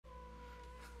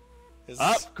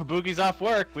Kabuki's off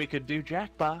work. We could do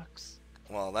Jackbox.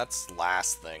 Well, that's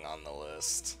last thing on the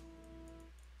list.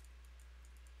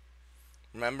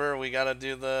 Remember, we gotta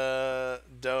do the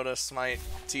Dota Smite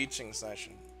teaching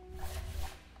session.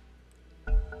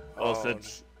 Well,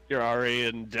 since you're already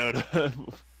in Dota,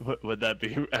 would that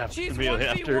be immediately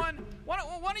after? Why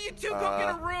don't you two go get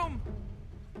a room?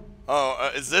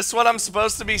 Oh, is this what I'm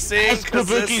supposed to be seeing?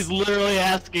 Kabuki's literally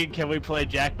asking, can we play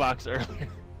Jackbox earlier?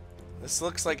 This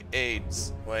looks like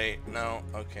AIDS. Wait, no,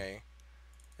 okay.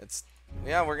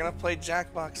 Yeah, we're gonna play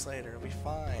Jackbox later. It'll be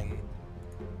fine.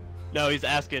 No, he's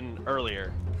asking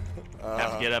earlier.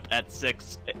 Have to get up at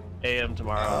 6 a.m.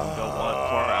 tomorrow and go 4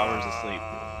 hours of sleep.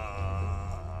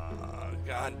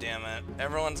 God damn it.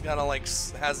 Everyone's gotta, like,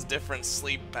 has different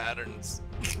sleep patterns.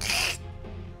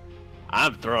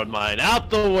 I'm throwing mine out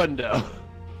the window.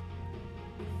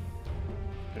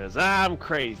 Because I'm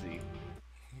crazy.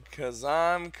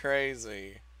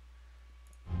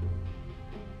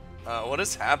 What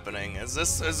is happening?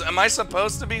 Am I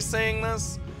supposed to be seeing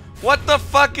this? What the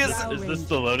fuck is... Is this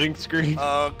the loading screen?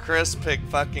 Oh, Chris picked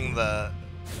fucking the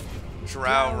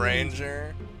Drow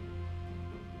Ranger.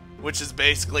 Which is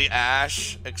basically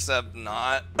Ash, except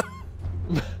not.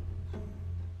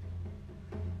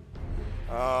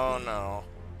 Oh no.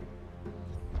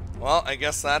 Well, I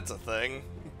guess that's a thing.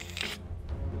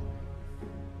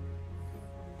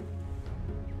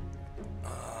 Oh,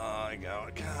 I go.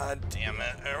 God damn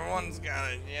it. Everyone's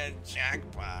got a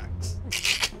Jackbox.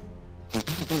 I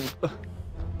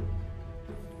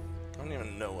don't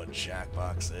even know what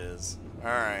Jackbox is.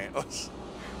 Alright.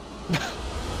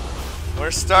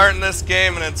 We're starting this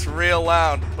game and it's real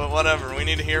loud, but whatever. We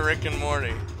need to hear Rick and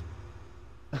Morty.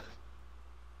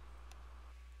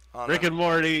 Oh, Rick and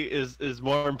Morty is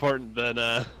more important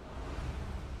than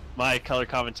my color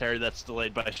commentary that's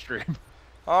delayed by stream.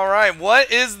 Alright,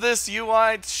 what is this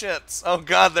UI shits? Oh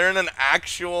god, they're in an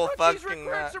actual fucking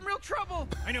we're in some real trouble.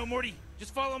 I know, Morty.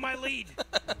 Just follow my lead.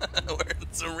 We're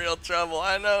in some real trouble.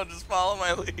 I know, just follow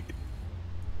my lead.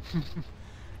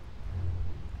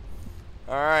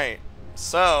 Alright,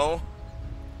 so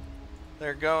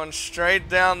they're going straight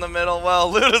down the middle.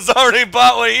 Well, Ludaa's already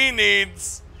bought what he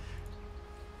needs.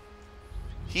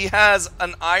 He has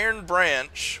an Iron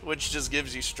Branch, which just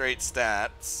gives you straight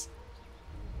stats.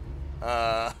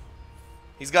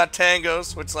 He's got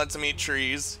Tangos, which lets him eat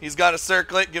trees. He's got a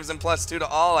Circlet, gives him +2 to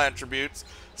all attributes.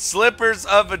 Slippers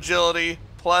of Agility,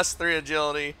 +3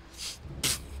 Agility.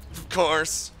 Of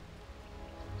course.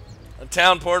 A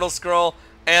Town Portal Scroll,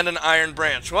 and an Iron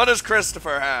Branch. What does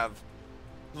Christopher have?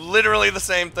 Literally the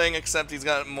same thing, except he's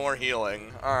got more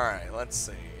healing. Alright, let's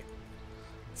see.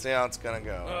 See how it's gonna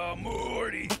go. Oh,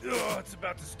 Morty. Oh, it's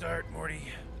about to start, Morty.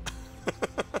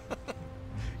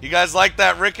 You guys like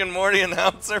that Rick and Morty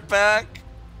announcer pack?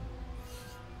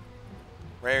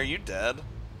 Ray, are you dead?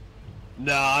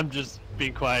 No, I'm just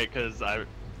being quiet because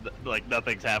like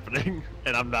nothing's happening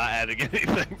and I'm not adding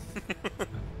anything.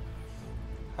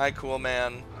 Hi, cool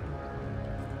man.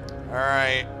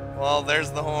 Alright, well, there's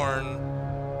the horn.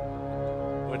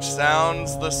 Which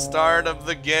sounds the start of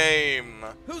the game.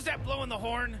 Who's that blowing the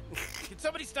horn? Can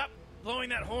somebody stop blowing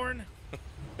that horn?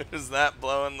 Who's that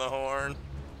blowing the horn?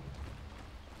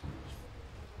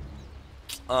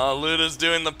 Ludaa's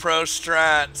doing the pro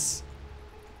strats.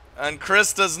 And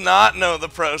Chris does not know the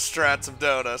pro strats of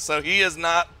Dota, so he is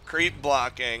not creep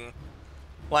blocking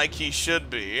like he should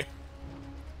be.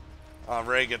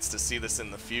 Ray gets to see this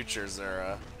in the future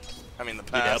Zera. I mean the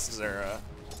past Zera.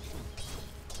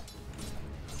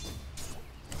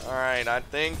 Alright, I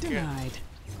think... Denied.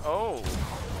 Oh.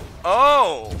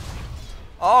 Oh!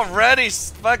 Already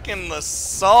fucking the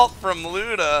salt from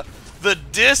Ludaa. The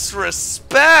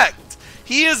disrespect!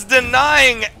 He is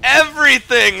denying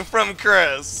everything from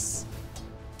Chris.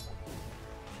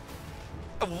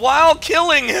 While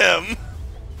killing him.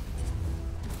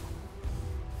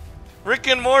 Rick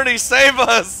and Morty, save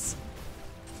us!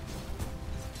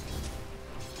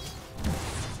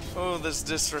 Oh, this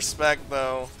disrespect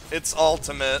though. It's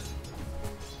ultimate.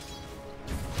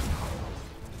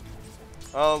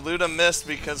 Oh, Ludaa missed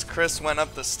because Chris went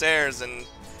up the stairs and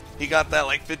he got that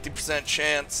like 50%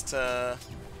 chance to,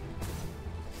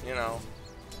 you know,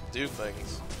 do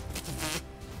things.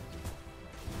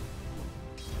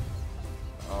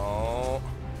 Oh.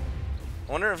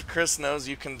 I wonder if Chris knows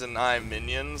you can deny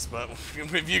minions, but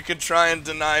if you could try and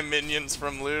deny minions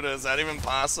from Ludaa, is that even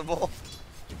possible?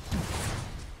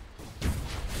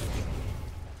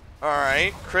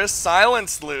 Alright, Chris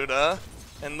silenced Ludaa,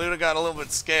 and Ludaa got a little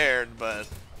bit scared, but...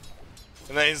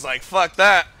 And then he's like, fuck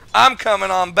that, I'm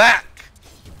coming on back!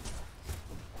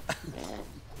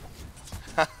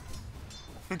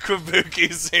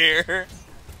 Kabuki's here.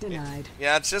 Denied.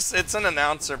 Yeah, it's an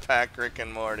announcer pack, Rick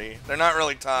and Morty. They're not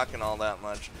really talking all that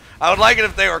much. I would like it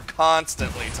if they were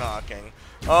constantly talking.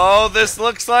 Oh, this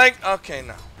looks like... Okay,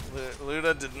 no.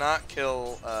 Luda did not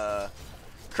kill,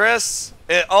 Chris.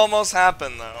 It almost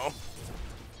happened, though.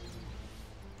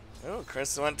 Oh,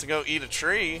 Chris went to go eat a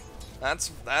tree.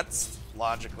 That's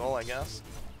logical, I guess.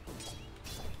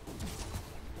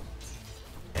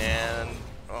 And...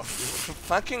 Oh,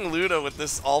 fucking Luda with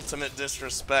this ultimate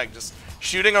disrespect. Just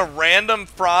shooting a random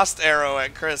frost arrow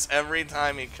at Chris every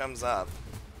time he comes up.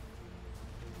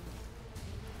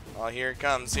 Oh, here it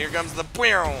comes. Here comes the...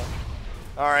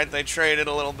 Alright, they traded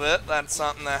a little bit. That's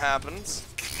something that happens.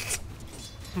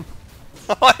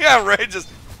 Oh, yeah, Ray just...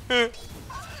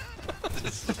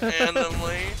 just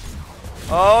randomly...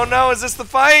 Oh, no, is this the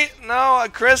fight? No,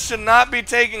 Chris should not be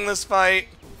taking this fight.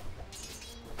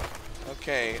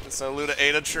 Okay, so Luda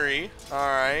ate a tree.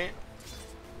 Alright.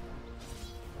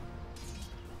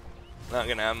 Not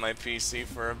gonna have my PC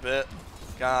for a bit.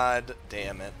 God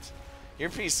damn it. Your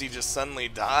PC just suddenly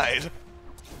died.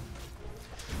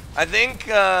 I think,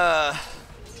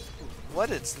 what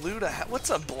is Luda?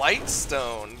 What's a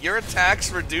Blightstone? Your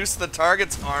attacks reduce the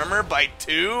target's armor by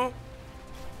 2?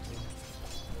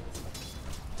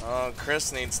 Oh,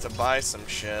 Chris needs to buy some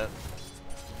shit.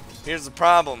 Here's the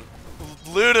problem.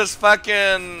 Luda's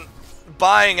fucking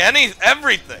buying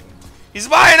everything. He's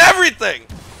buying everything.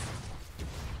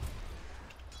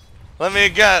 Let me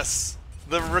guess.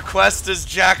 The request is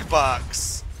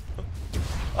Jackbox.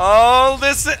 Oh,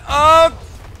 oh,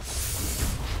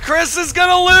 Chris is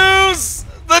gonna lose.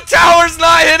 The tower's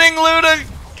not hitting Luda,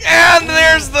 and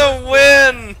there's the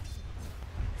win.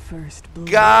 First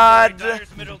blood.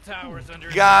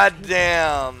 God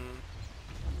damn.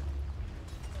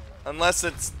 Unless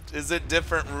is it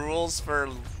different rules for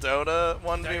Dota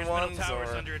 1v1s, or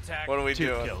what are we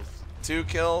doing? 2 kills. 2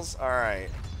 kills?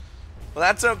 Alright. Well,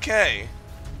 that's okay.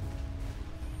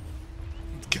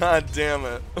 God damn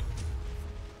it.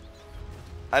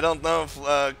 I don't know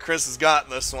if Chris has got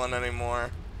this one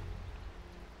anymore.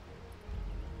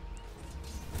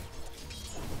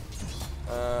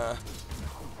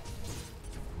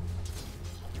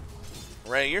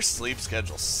 Ray, your sleep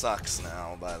schedule sucks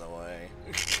now, by the way.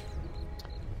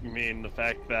 You mean the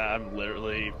fact that I'm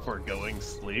literally foregoing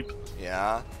sleep?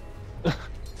 Yeah.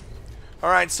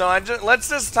 Alright, so let's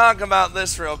just talk about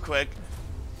this real quick.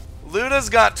 Luda's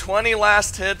got 20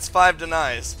 last hits, 5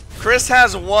 denies. Chris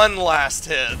has 1 last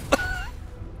hit.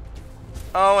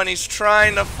 Oh, and he's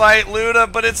trying to fight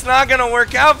Luda, but it's not gonna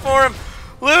work out for him.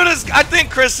 I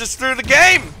think Chris just threw the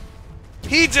game.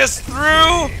 He just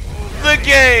threw the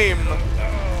game.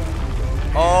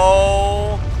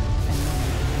 Oh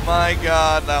my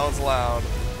god, that was loud.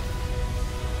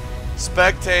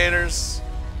 Spectators.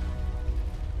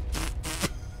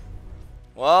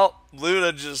 Well,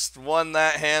 Luda just won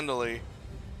that handily.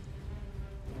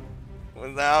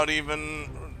 Without even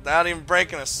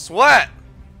breaking a sweat.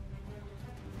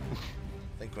 I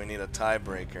think we need a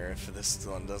tiebreaker if this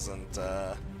one doesn't,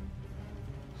 I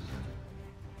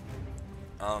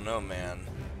don't know, man.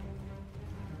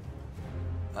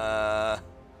 Now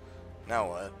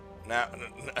what? Now,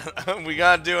 we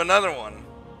gotta do another one.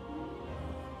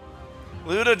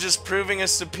 Luda just proving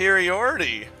his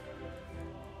superiority.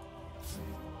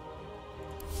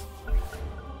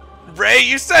 Ray,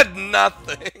 you said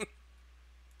nothing.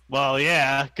 Well,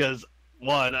 yeah, because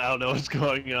 1, I don't know what's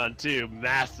going on. 2,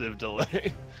 massive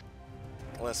delay.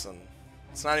 Listen,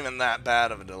 it's not even that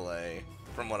bad of a delay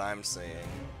from what I'm seeing.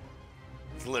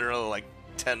 It's literally like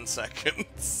 10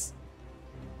 seconds.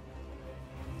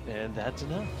 And that's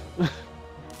enough.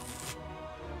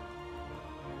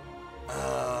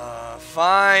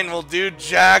 Fine, we'll do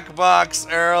Jackbox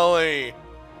early.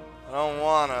 I don't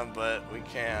wanna, but we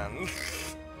can.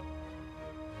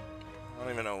 I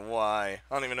don't even know why.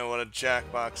 I don't even know what a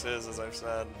Jackbox is, as I've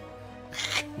said.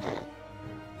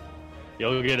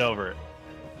 You'll get over it.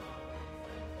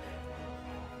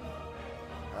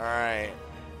 Alright.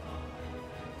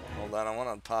 Hold on, I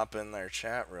want to pop in their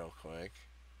chat real quick.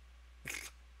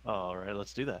 Alright,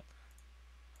 let's do that.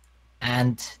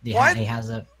 And he has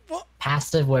a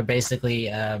passive where basically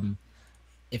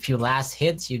if you last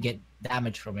hit, you get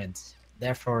damage from it.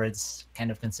 Therefore, it's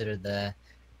kind of considered the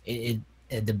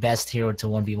best hero to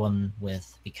 1v1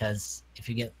 with, because if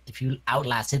you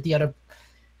outlast hit the other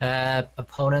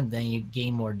opponent, then you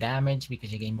gain more damage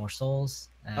because you gain more souls.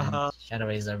 And Shadow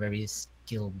Rays are very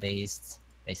skill based,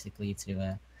 basically,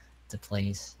 to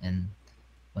place and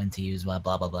when to use blah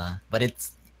blah blah. But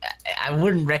I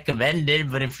wouldn't recommend it,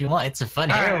 but if you want, it's a fun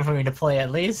hero for me to play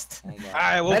at least.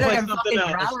 Alright, we'll Better play than something fucking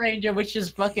else. Ground Ranger, which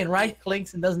just fucking right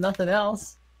clicks and does nothing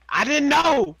else. I didn't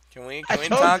know! Can we It's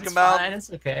talk about fine,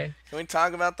 it's okay. Can we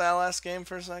talk about that last game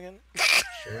for a second?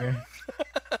 Sure.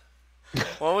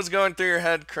 What was going through your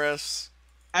head, Chris?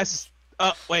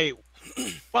 Wait.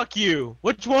 Fuck you.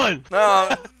 Which one?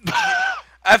 No.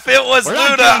 If it was We're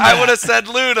not Luda, doing I that. would have said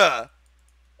Luda.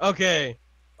 Okay.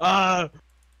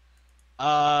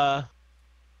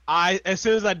 As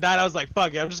soon as I died, I was like,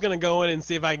 fuck it, I'm just gonna go in and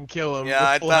see if I can kill him.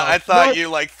 Yeah, I thought you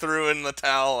like threw in the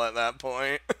towel at that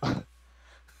point.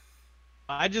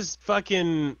 I just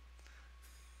fucking...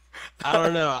 I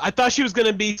don't know. I thought she was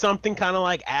gonna be something kind of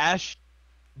like Ash,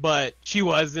 but she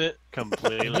wasn't.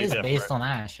 Completely It is different. based on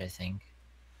Ash, I think.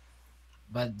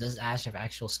 But does Ash have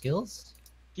actual skills?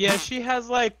 Yeah, she has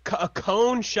like a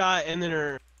cone shot and then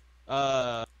her...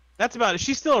 that's about it.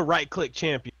 She's still a right-click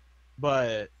champion,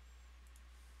 but...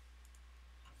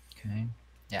 Okay.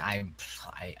 Yeah, I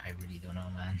really don't know,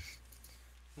 man.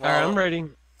 Alright, I'm ready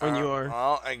when you are.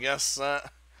 Well, I guess...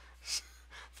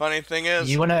 funny thing is...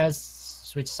 You wanna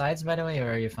switch sides, by the way,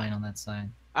 or are you fine on that side?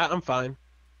 I'm fine.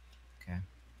 Okay.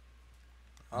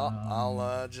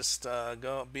 I'll just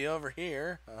be over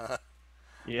here.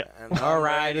 Yeah. And I'm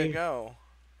ready to go.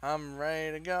 I'm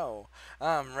ready to go.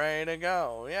 I'm ready to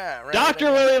go. Yeah. Ready Dr. to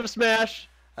go. William Smash!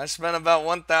 I spent about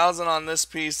 1,000 on this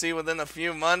PC within a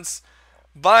few months.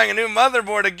 Buying a new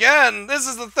motherboard again. This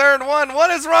is the third one.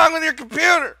 What is wrong with your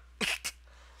computer?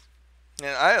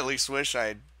 And I at least wish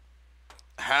I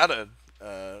had a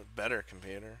better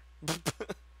computer.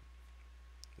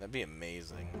 That'd be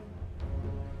amazing.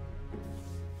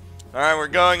 Alright, we're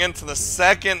going into the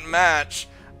second match.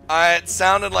 It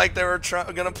sounded like they were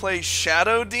gonna play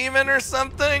Shadow Demon or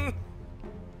something.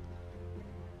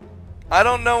 I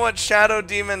don't know what Shadow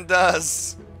Demon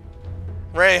does.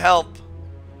 Ray, help.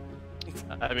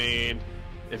 I mean,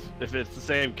 if it's the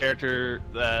same character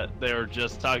that they were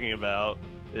just talking about,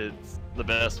 it's the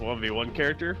best 1v1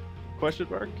 character? Question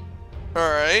mark.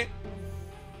 Alright.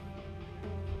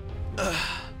 I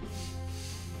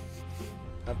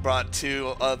brought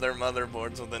 2 other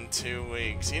motherboards within 2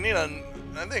 weeks. You need a...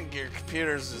 I think your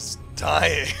computer's just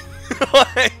dying.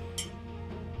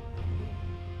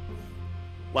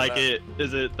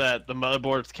 Is it that the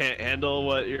motherboards can't handle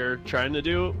what you're trying to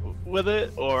do with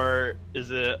it, or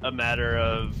is it a matter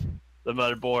of the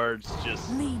motherboards just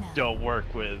don't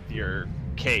work with your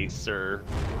case or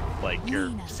like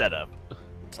your setup?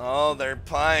 Oh, they're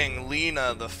playing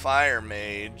Lena, the fire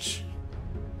mage.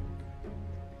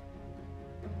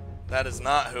 That is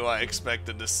not who I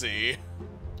expected to see.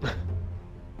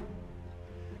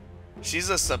 She's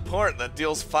a support that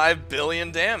deals 5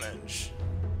 billion damage.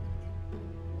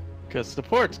 Because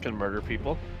supports can murder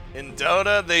people. In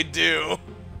Dota, they do.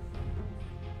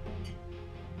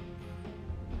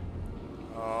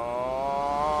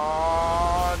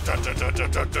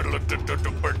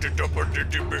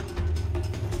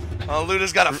 Oh,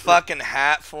 Luda's got a fucking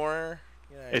hat for her.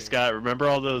 Hey Scott, remember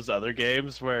all those other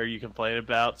games where you complain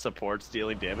about supports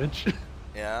dealing damage?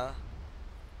 Yeah.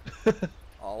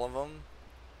 All of them?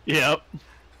 Yep.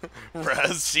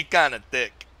 Rez, she kinda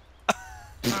thick.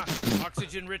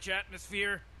 Oxygen-rich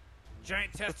atmosphere,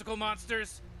 giant testicle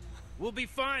monsters. We'll be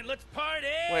fine. Let's party!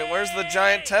 Wait, where's the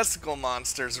giant testicle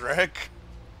monsters, Rick?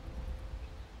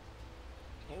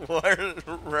 Where,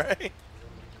 Ray?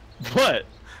 What?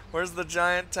 Where's the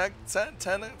giant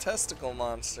testicle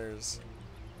monsters?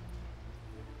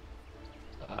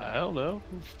 I don't know.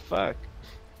 Fuck.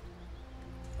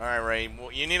 Alright, Ray,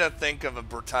 well, you need to think of a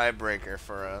tiebreaker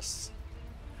for us.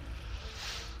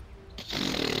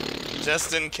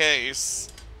 Just in case.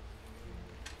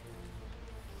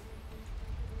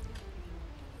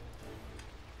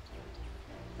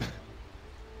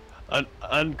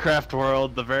 Uncraft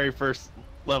World, the very first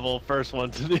level, first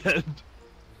one to the end.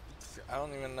 I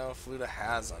don't even know if Luda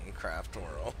has Uncraft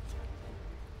World.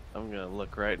 I'm gonna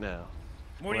look right now.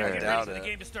 Morty, I get ready doubt for the it.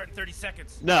 game to start in 30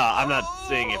 seconds. No, I'm not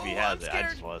seeing if he I'm has it. I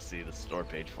scared. just want to see the store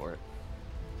page for it.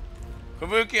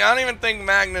 Kabuki, I don't even think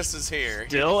Magnus is here.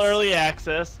 Still early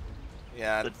access.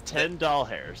 Yeah, It's 10 doll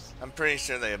hairs. I'm pretty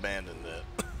sure they abandoned it.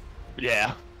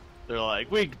 Yeah. They're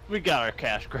like, we got our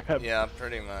cash grab. Yeah,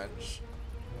 pretty much.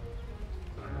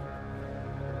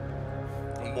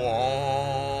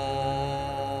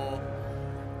 Whoa.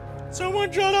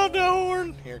 Someone shut off the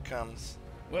horn. Here it comes.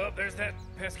 Well, there's that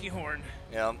pesky horn.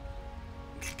 Yep.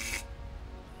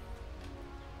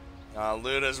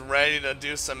 Luda's ready to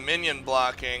do some minion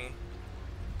blocking.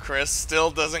 Chris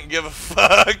still doesn't give a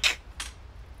fuck.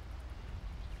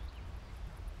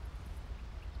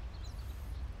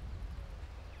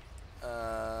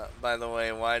 By the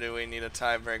way, why do we need a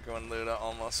tiebreaker when Luda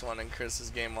almost won in Chris's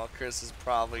game while Chris is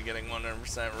probably getting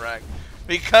 100% wrecked?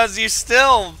 Because you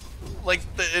still, like,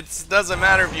 it doesn't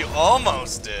matter if you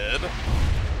almost did.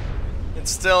 You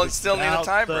still need a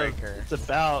tiebreaker. It's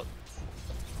about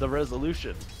the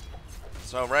resolution.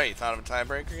 So, right, you thought of a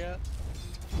tiebreaker yet?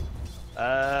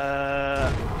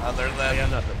 Other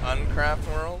than Uncraft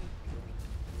World?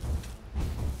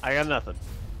 I got nothing.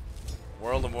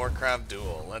 World of Warcraft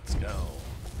Duel, let's go.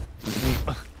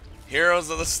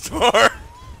 Heroes of the Storm.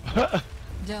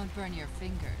 Don't burn your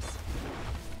fingers.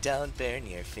 Don't burn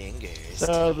your fingers.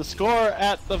 So the score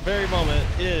at the very moment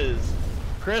is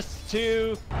Chris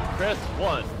 2, Chris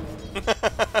 1.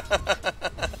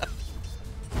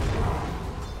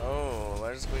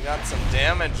 Oh, we got some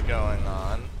damage going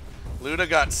on. Luda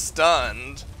got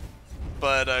stunned,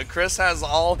 but Chris has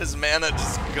all his mana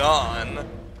just gone.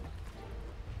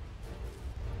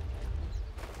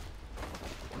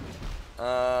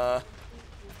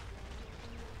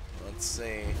 Let's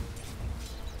see.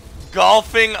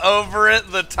 Golfing over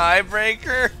it, the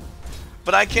tiebreaker?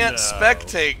 But I can't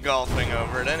spectate golfing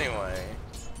over it anyway.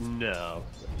 No,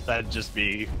 that'd just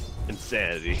be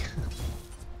insanity.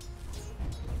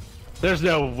 There's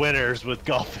no winners with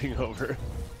golfing over.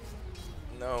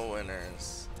 No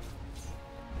winners.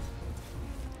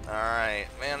 Alright,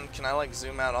 man, can I like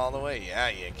zoom out all the way? Yeah,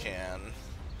 you can.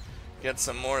 Get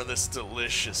some more of this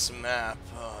delicious map.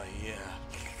 Oh, yeah.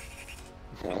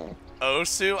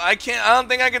 Osu? I don't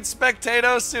think I can spectate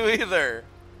Osu either.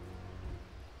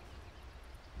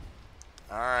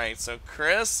 Alright, so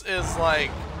Chris is like...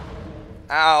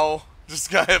 Ow. Just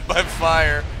got hit by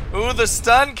fire. Ooh, the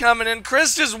stun coming in.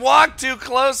 Chris just walked too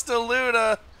close to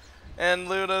Luda. And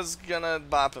Luda's gonna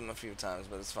bop him a few times,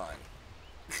 but it's fine.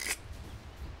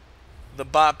 The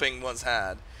bopping was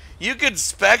had. You could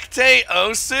spectate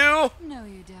Osu? No,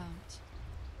 you don't.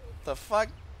 The fuck?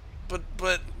 But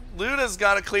Luda's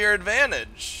got a clear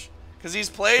advantage. Because he's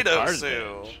played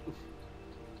Osu.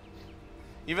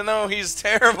 Even though he's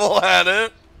terrible at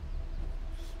it.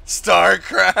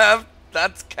 StarCraft?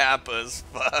 That's Kappa as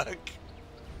fuck.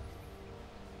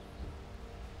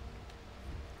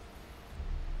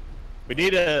 We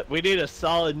need a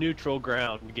solid neutral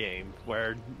ground game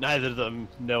where neither of them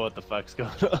know what the fuck's going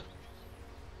on.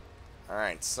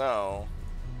 Alright, so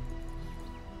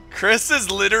Chris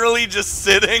is literally just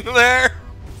sitting there,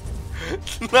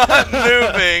 not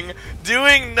moving,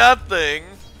 doing nothing.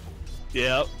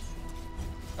 Yep.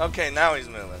 Okay, now he's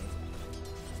moving.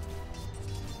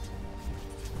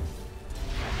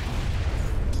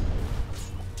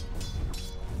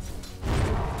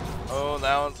 Oh,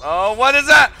 that was... Oh, what is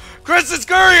that? Chris's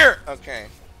courier! Okay.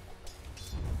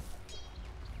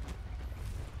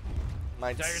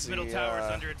 Dire's middle tower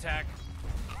is under attack.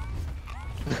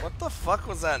 What the fuck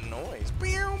was that noise?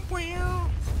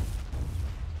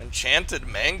 Enchanted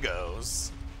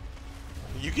mangoes.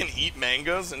 You can eat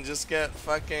mangoes and just get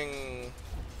fucking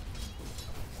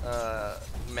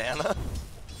mana.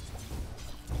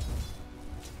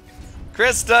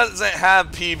 Chris doesn't have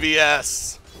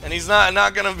PBS, and he's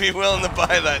not gonna be willing to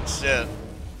buy that shit.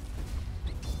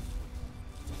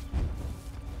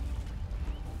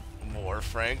 More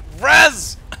Frank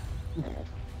Rez.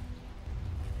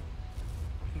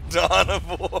 Dawn of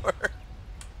War.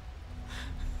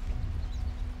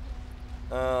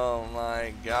 Oh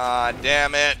my god,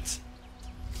 damn it.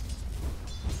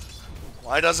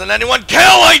 Why doesn't anyone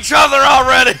kill each other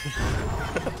already?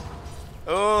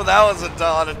 Oh, that was a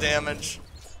lot of damage.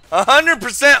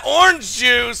 100% orange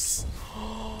juice.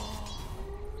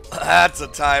 That's a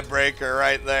tiebreaker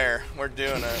right there. We're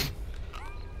doing it.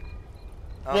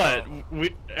 What?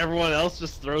 Everyone else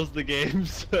just throws the game,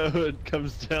 so it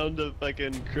comes down to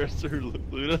fucking Chris or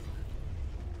Luda?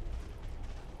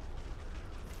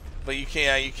 But you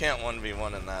can't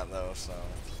 1v1 in that though, so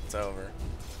it's over.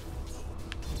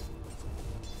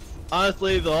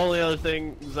 Honestly, the only other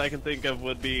things I can think of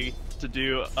would be to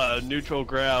do a neutral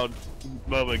ground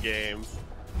MOBA game.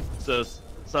 So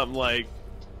something like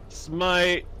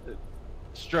Smite,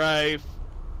 Strife,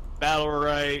 Battle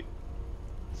Right,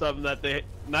 something that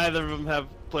neither of them have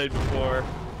played before.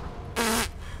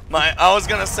 I was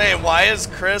gonna say, why is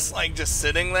Chris like just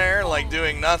sitting there like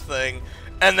doing nothing,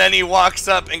 and then he walks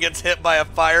up and gets hit by a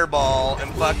fireball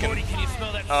and fucking. Morty, can you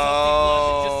smell that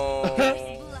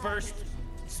oh. First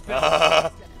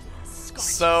spell.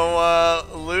 So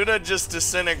Luda just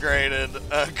disintegrated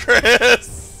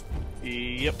Chris.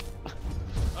 Yep.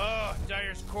 Oh,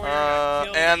 Dire's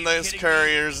courier and this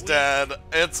courier's dead.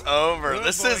 It's over.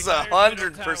 This is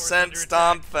 100%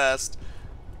 stomp fest.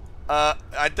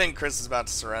 I think Chris is about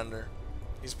to surrender.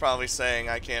 He's probably saying,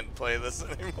 I can't play this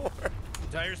anymore.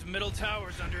 Dire's middle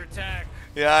tower's under attack.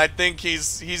 Yeah, I think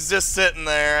he's just sitting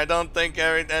there. I don't think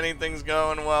anything's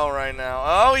going well right now.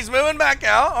 Oh, he's moving back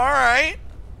out. All right.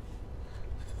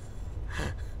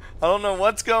 I don't know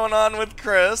what's going on with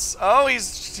Chris. Oh,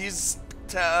 he's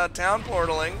town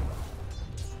portaling.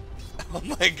 Oh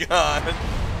my god.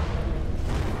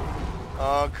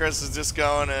 Oh, Chris is just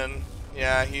going in.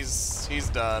 Yeah, he's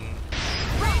done.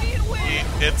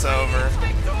 It's over.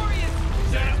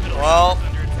 Well,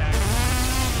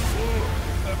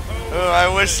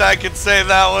 I wish I could say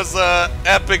that was a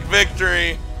epic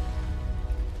victory,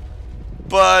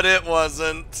 but it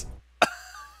wasn't.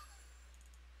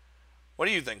 What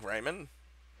do you think, Raymond?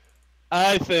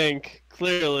 I think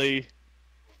clearly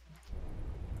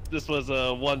this was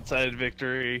a one-sided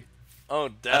victory. Oh,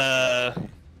 definitely.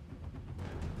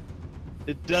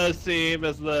 It does seem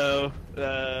as though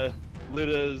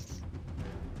Ludaa's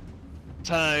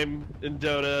time in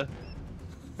Dota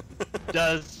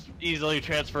does easily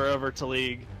transfer over to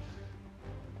League.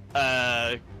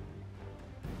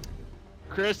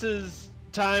 Chris's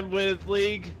time with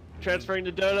League transferring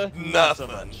to Dota, Nothing. not so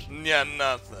much. Yeah,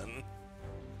 nothing.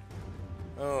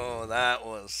 Oh, that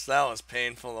was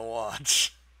painful to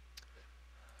watch.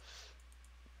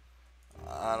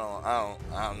 I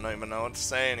don't even know what to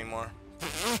say anymore.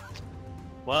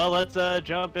 Well, let's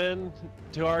jump in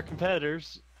to our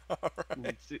competitors.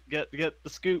 Alright. Get the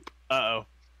scoop. Uh-oh.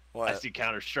 What? I see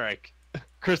Counter-Strike.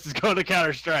 Chris is going to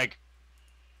Counter-Strike.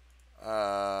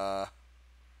 Oh,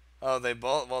 they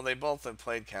both have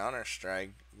played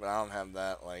Counter-Strike, but I don't have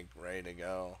that, like, ready to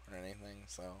go or anything,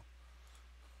 so.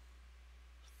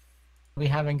 We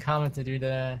haven't commented through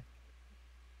the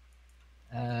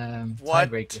What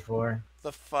tiebreak before.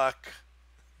 the fuck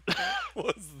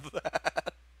was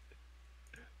that?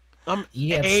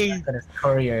 You have stuck on his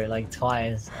courier like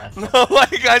twice. No,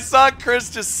 like, I saw Chris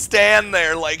just stand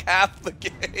there, like, half the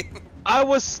game. I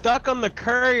was stuck on the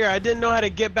courier. I didn't know how to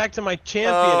get back to my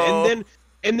champion, Oh.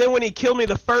 and then when he killed me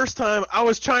the first time, I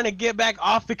was trying to get back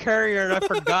off the courier and I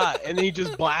forgot, and he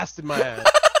just blasted my ass.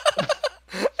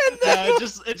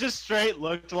 It just straight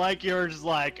looked like you were just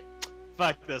like,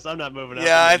 fuck this, I'm not moving up.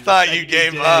 Yeah, I And thought the you second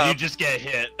gave did, up. You just get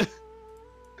hit.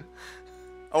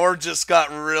 Or just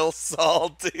got real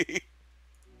salty.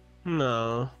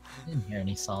 No. I didn't hear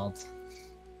any salt.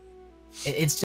 It's